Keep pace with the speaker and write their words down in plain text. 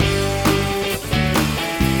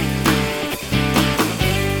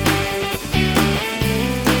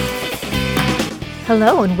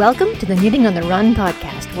Hello and welcome to the Knitting on the Run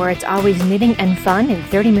podcast, where it's always knitting and fun in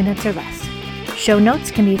 30 minutes or less. Show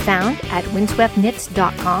notes can be found at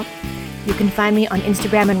windsweptknits.com. You can find me on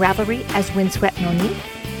Instagram and Ravelry as windsweptmonique,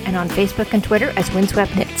 and on Facebook and Twitter as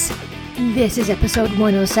windsweptknits. This is episode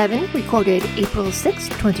 107, recorded April 6,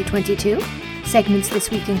 2022. Segments this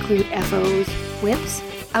week include FOs, whips,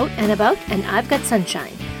 out and about, and I've got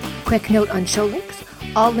sunshine. Quick note on show links.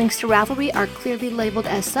 All links to Ravelry are clearly labeled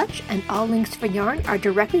as such, and all links for yarn are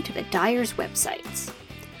directly to the dyers' websites.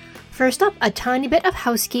 First up, a tiny bit of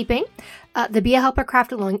housekeeping. The Be a Helper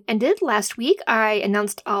Craft Along ended last week. I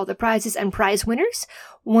announced all the prizes and prize winners.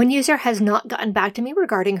 One user has not gotten back to me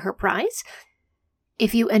regarding her prize.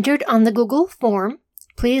 If you entered on the Google form,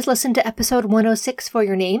 please listen to episode 106 for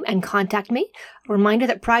your name and contact me. A reminder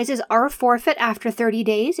that prizes are forfeit after 30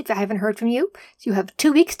 days if I haven't heard from you, so you have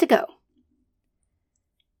 2 weeks to go.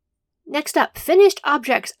 Next up, finished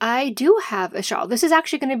objects. I do have a shawl. This is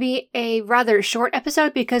actually going to be a rather short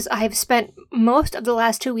episode because I have spent most of the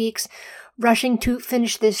last 2 weeks rushing to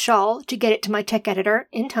finish this shawl to get it to my tech editor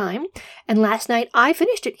in time. And last night I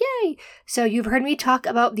finished it. Yay! So you've heard me talk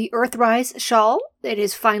about the Earthrise shawl. It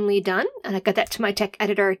is finally done, and I got that to my tech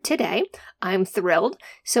editor today. I'm thrilled.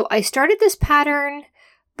 So I started this pattern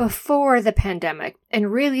before the pandemic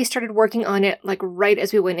and really started working on it like right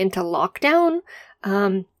as we went into lockdown.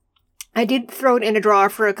 I did throw it in a drawer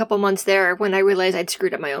for a couple months there when I realized I'd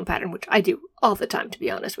screwed up my own pattern, which I do all the time, to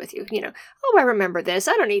be honest with you. I remember this.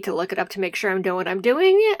 I don't need to look it up to make sure I'm doing what I'm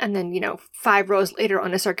doing. And then, 5 rows later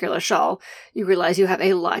on a circular shawl, you realize you have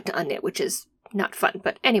a lot to unknit, which is not fun.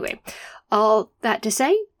 But anyway, all that to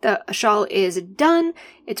say, the shawl is done.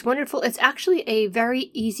 It's wonderful. It's actually a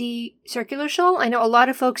very easy circular shawl. I know a lot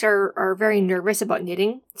of folks are very nervous about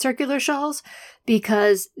knitting circular shawls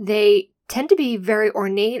because they tend to be very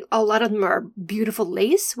ornate. A lot of them are beautiful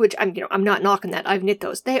lace, which I'm not knocking that. I've knit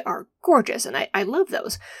those. They are gorgeous, and I love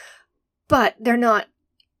those. But they're not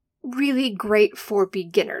really great for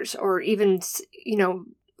beginners or even,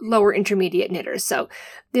 lower intermediate knitters. So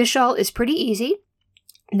this shawl is pretty easy.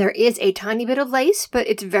 There is a tiny bit of lace, but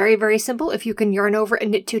it's very, very simple. If you can yarn over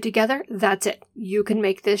and knit 2 together, that's it. You can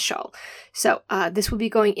make this shawl. So this will be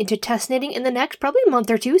going into test knitting in the next probably month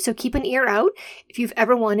or 2, so keep an ear out if you've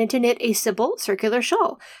ever wanted to knit a simple circular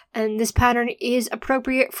shawl. And this pattern is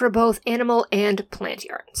appropriate for both animal and plant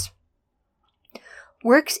yarns.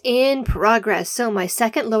 Works in progress. So my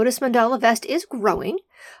second Lotus Mandala vest is growing.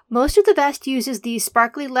 Most of the vest uses the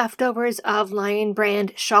sparkly leftovers of Lion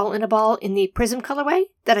Brand Shawl in a Ball in the Prism colorway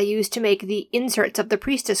that I used to make the inserts of the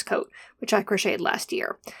Priestess coat, which I crocheted last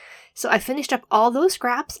year. So I finished up all those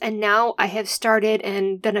scraps, and now I have started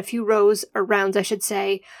and done a few rows or rounds, I should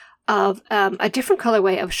say, of a different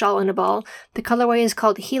colorway of Shawl in a Ball. The colorway is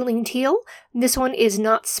called Healing Teal. This one is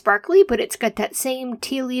not sparkly, but it's got that same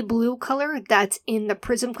tealy blue color that's in the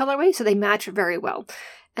Prism colorway, so they match very well.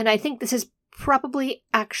 And I think this is probably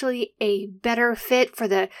actually a better fit for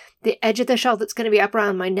the edge of the shawl that's going to be up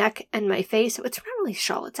around my neck and my face. So it's not really a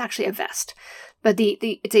shawl, it's actually a vest. But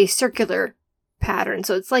it's a circular pattern,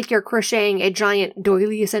 so it's like you're crocheting a giant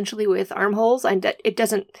doily essentially with armholes, and that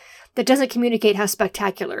doesn't communicate how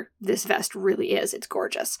spectacular this vest really is. It's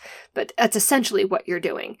gorgeous, but that's essentially what you're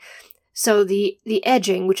doing. So the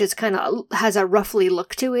edging, which is kind of has a roughly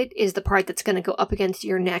look to it, is the part that's going to go up against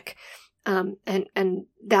your neck. And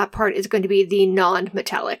that part is going to be the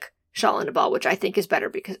non-metallic Shawl in a Ball, which I think is better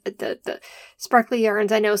because the sparkly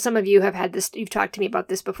yarns, I know some of you have had this, you've talked to me about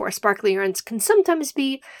this before, sparkly yarns can sometimes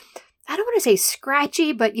be, I don't want to say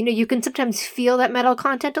scratchy, but you can sometimes feel that metal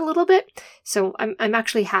content a little bit. So I'm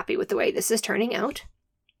actually happy with the way this is turning out.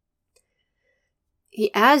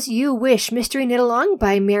 As You Wish Mystery Knit Along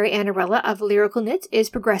by Mary Annarella of Lyrical Knits is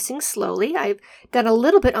progressing slowly. I've done a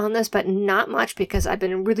little bit on this, but not much because I've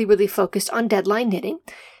been really, really focused on deadline knitting.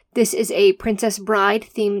 This is a Princess Bride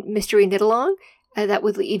themed mystery knit along that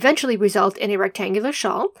will eventually result in a rectangular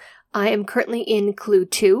shawl. I am currently in Clue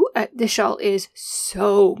 2. This shawl is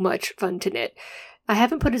so much fun to knit. I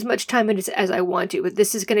haven't put as much time into it as I want to, but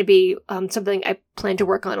this is going to be something I plan to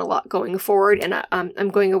work on a lot going forward, and I'm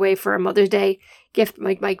going away for a Mother's Day gift.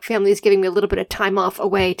 My family is giving me a little bit of time off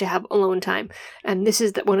away to have alone time, and this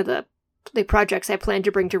is one of the projects I plan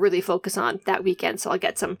to bring to really focus on that weekend, so I'll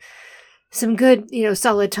get some good,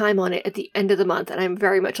 solid time on it at the end of the month, and I'm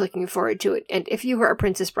very much looking forward to it. And if you are a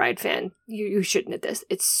Princess Bride fan, you should knit this.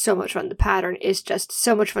 It's so much fun. The pattern is just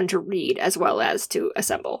so much fun to read as well as to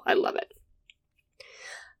assemble. I love it.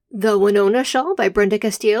 The Winona Shawl by Brenda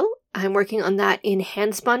Castile. I'm working on that in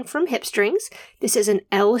Handspun from Hipstrings. This is an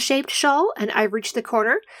L-shaped shawl, and I reached the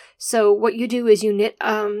corner. So what you do is you knit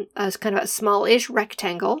as kind of a smallish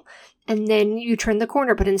rectangle, and then you turn the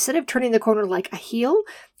corner. But instead of turning the corner like a heel,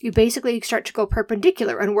 you basically start to go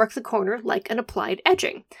perpendicular and work the corner like an applied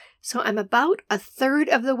edging. So I'm about a third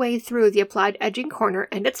of the way through the applied edging corner,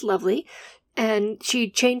 and it's lovely. And she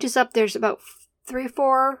changes up, there's about 3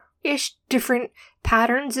 or 4-ish different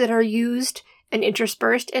patterns that are used and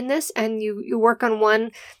interspersed in this, and you work on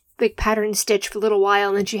one big pattern stitch for a little while,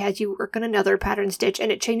 and then she has you work on another pattern stitch,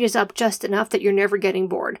 and it changes up just enough that you're never getting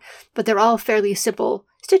bored. But they're all fairly simple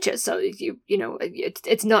stitches, so you know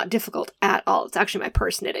it's not difficult at all. It's actually my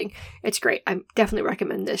purse knitting. It's great. I definitely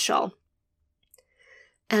recommend this shawl.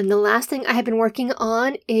 And the last thing I have been working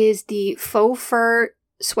on is the faux fur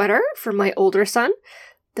sweater for my older son.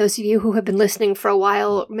 Those of you who have been listening for a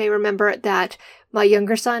while may remember that my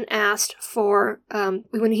younger son asked for,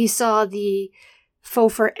 when he saw the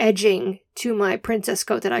faux fur edging to my princess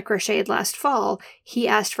coat that I crocheted last fall, he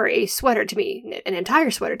asked for a sweater to be knit, an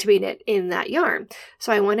entire sweater to be knit in that yarn.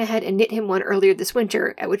 So I went ahead and knit him one earlier this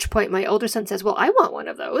winter, at which point my older son says, well, I want one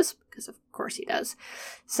of those, because of course he does.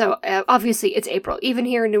 So obviously it's April. Even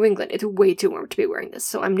here in New England, it's way too warm to be wearing this.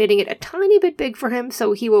 So I'm knitting it a tiny bit big for him,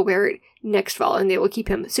 so he will wear it next fall, and they will keep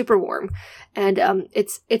him super warm. And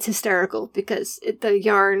it's hysterical, because the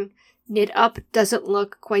yarn knit up doesn't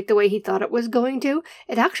look quite the way he thought it was going to.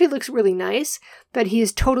 It actually looks really nice, but he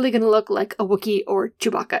is totally going to look like a Wookiee or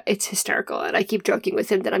Chewbacca. It's hysterical, and I keep joking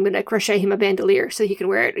with him that I'm going to crochet him a bandolier so he can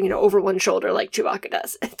wear it, over one shoulder like Chewbacca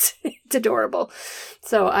does. It's adorable.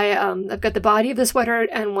 So I've got the body of the sweater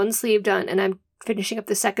and one sleeve done, and I'm finishing up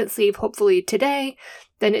the second sleeve hopefully today.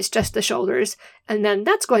 Then it's just the shoulders, and then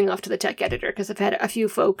that's going off to the tech editor, because I've had a few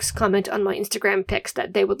folks comment on my Instagram pics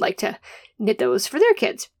that they would like to knit those for their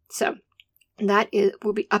kids. So that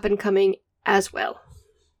will be up and coming as well.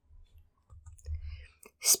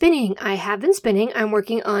 Spinning. I have been spinning. I'm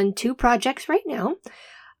working on 2 projects right now.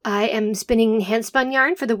 I am spinning hand-spun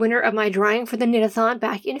yarn for the winner of my drawing for the Knit-a-thon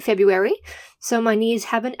back in February. So my knees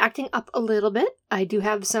have been acting up a little bit. I do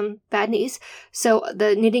have some bad knees. So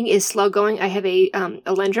the knitting is slow going. I have a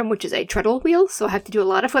Lendrum, which is a treadle wheel, so I have to do a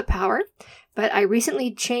lot of foot power. But I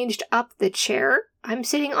recently changed up the chair I'm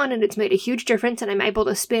sitting on, and it's made a huge difference, and I'm able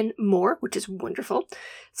to spin more, which is wonderful.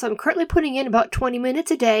 So I'm currently putting in about 20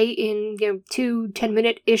 minutes a day in 2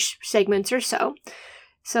 10-minute-ish segments or so.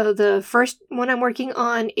 So the first one I'm working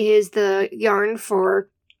on is the yarn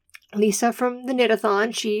for Lisa from the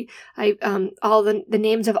Knit-a-thon. All the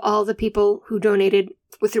names of all the people who donated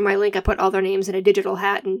through my link. I put all their names in a digital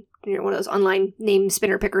hat and one of those online name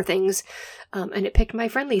spinner picker things, and it picked my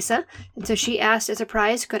friend Lisa. And so she asked as a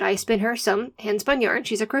prize, could I spin her some hand-spun yarn?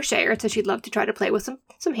 She's a crocheter, so she'd love to try to play with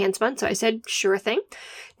some hand-spun. So I said, sure thing.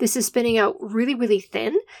 This is spinning out really, really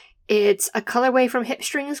thin. It's a colorway from Hip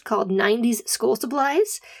Strings called 90s School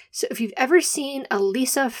Supplies. So if you've ever seen a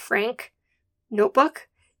Lisa Frank notebook,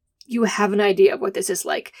 you have an idea of what this is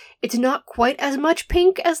like. It's not quite as much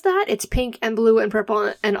pink as that. It's pink and blue and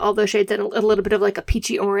purple and all those shades and a little bit of like a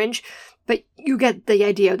peachy orange, but you get the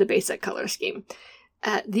idea of the basic color scheme.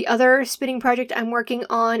 The other spinning project I'm working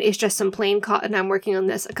on is just some plain cotton. I'm working on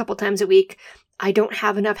this a couple times a week. I don't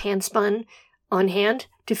have enough hand spun on hand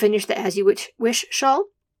to finish the As You Wish shawl,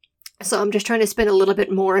 so I'm just trying to spin a little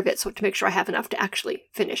bit more of it to make sure I have enough to actually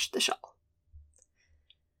finish the shawl.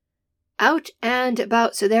 Out and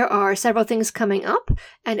about. So there are several things coming up.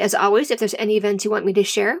 And as always, if there's any events you want me to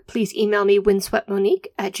share, please email me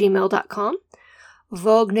windsweptmonique@gmail.com.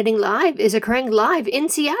 Vogue Knitting Live is occurring live in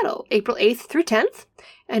Seattle, April 8th through 10th.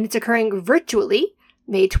 And it's occurring virtually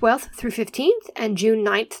May 12th through 15th and June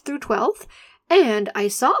 9th through 12th. And I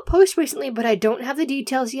saw a post recently, but I don't have the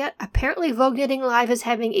details yet. Apparently Vogue Knitting Live is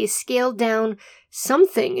having a scaled down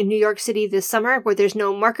something in New York City this summer where there's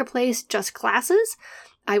no marketplace, just classes.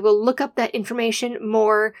 I will look up that information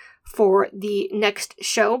more for the next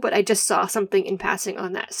show, but I just saw something in passing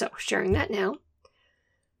on that, so sharing that now.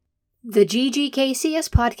 The GGKCS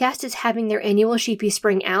podcast is having their annual Sheepy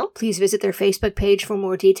Spring out. Please visit their Facebook page for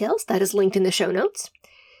more details. That is linked in the show notes.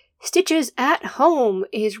 Stitches at Home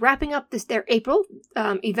is wrapping up their April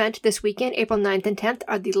event this weekend. April 9th and 10th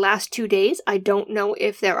are the last 2 days. I don't know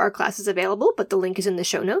if there are classes available, but the link is in the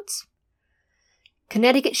show notes.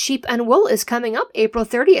 Connecticut Sheep and Wool is coming up April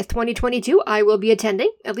 30th, 2022. I will be attending,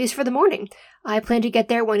 at least for the morning. I plan to get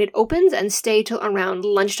there when it opens and stay till around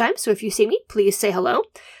lunchtime, so if you see me, please say hello.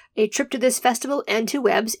 A trip to this festival and to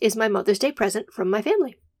Webb's is my Mother's Day present from my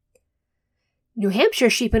family. New Hampshire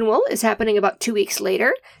Sheep and Wool is happening about 2 weeks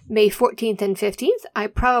later, May 14th and 15th. I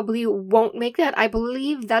probably won't make that. I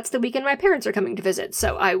believe that's the weekend my parents are coming to visit,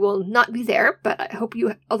 so I will not be there, but I hope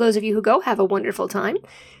all those of you who go have a wonderful time.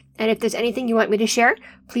 And if there's anything you want me to share,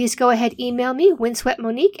 please go ahead email me,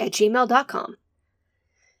 windsweptmonique@gmail.com.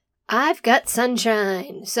 I've got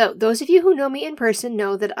sunshine. So those of you who know me in person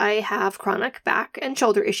know that I have chronic back and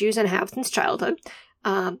shoulder issues and have since childhood.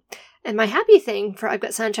 And my happy thing for I've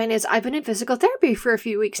got sunshine is I've been in physical therapy for a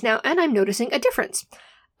few weeks now, and I'm noticing a difference.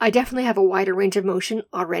 I definitely have a wider range of motion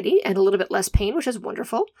already and a little bit less pain, which is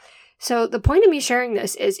wonderful. So the point of me sharing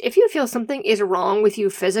this is if you feel something is wrong with you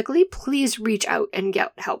physically, please reach out and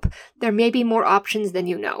get help. There may be more options than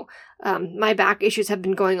you know. My back issues have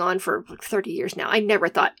been going on for 30 years now. I never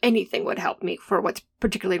thought anything would help me for what's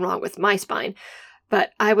particularly wrong with my spine,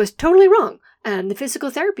 but I was totally wrong. And the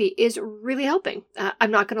physical therapy is really helping.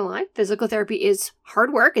 I'm not going to lie. Physical therapy is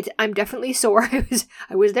hard work. I'm definitely sore.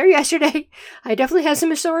 I was there yesterday. I definitely have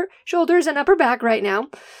some sore shoulders and upper back right now.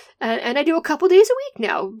 And I do a couple days a week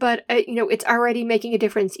now, but it's already making a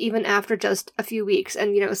difference even after just a few weeks.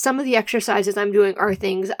 And, some of the exercises I'm doing are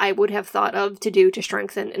things I would have thought of to do to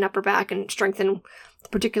strengthen an upper back and strengthen the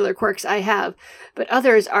particular quirks I have. But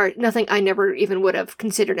others are nothing I never even would have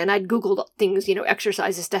considered. And I'd Googled things,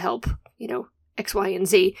 exercises to help, X, Y, and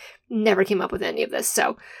Z. Never came up with any of this.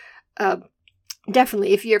 So,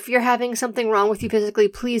 definitely, if you're having something wrong with you physically,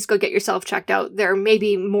 please go get yourself checked out. There may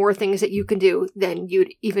be more things that you can do than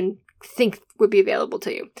you'd even think would be available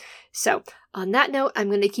to you. So, on that note, I'm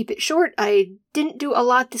going to keep it short. I didn't do a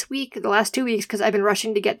lot this week, the last 2 weeks, because I've been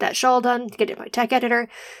rushing to get that shawl done, to get it to my tech editor.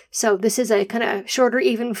 So this is a kind of shorter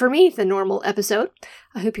even for me than normal episode.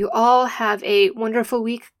 I hope you all have a wonderful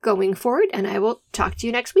week going forward, and I will talk to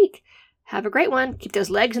you next week. Have a great one. Keep those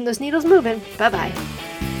legs and those needles moving. Bye-bye.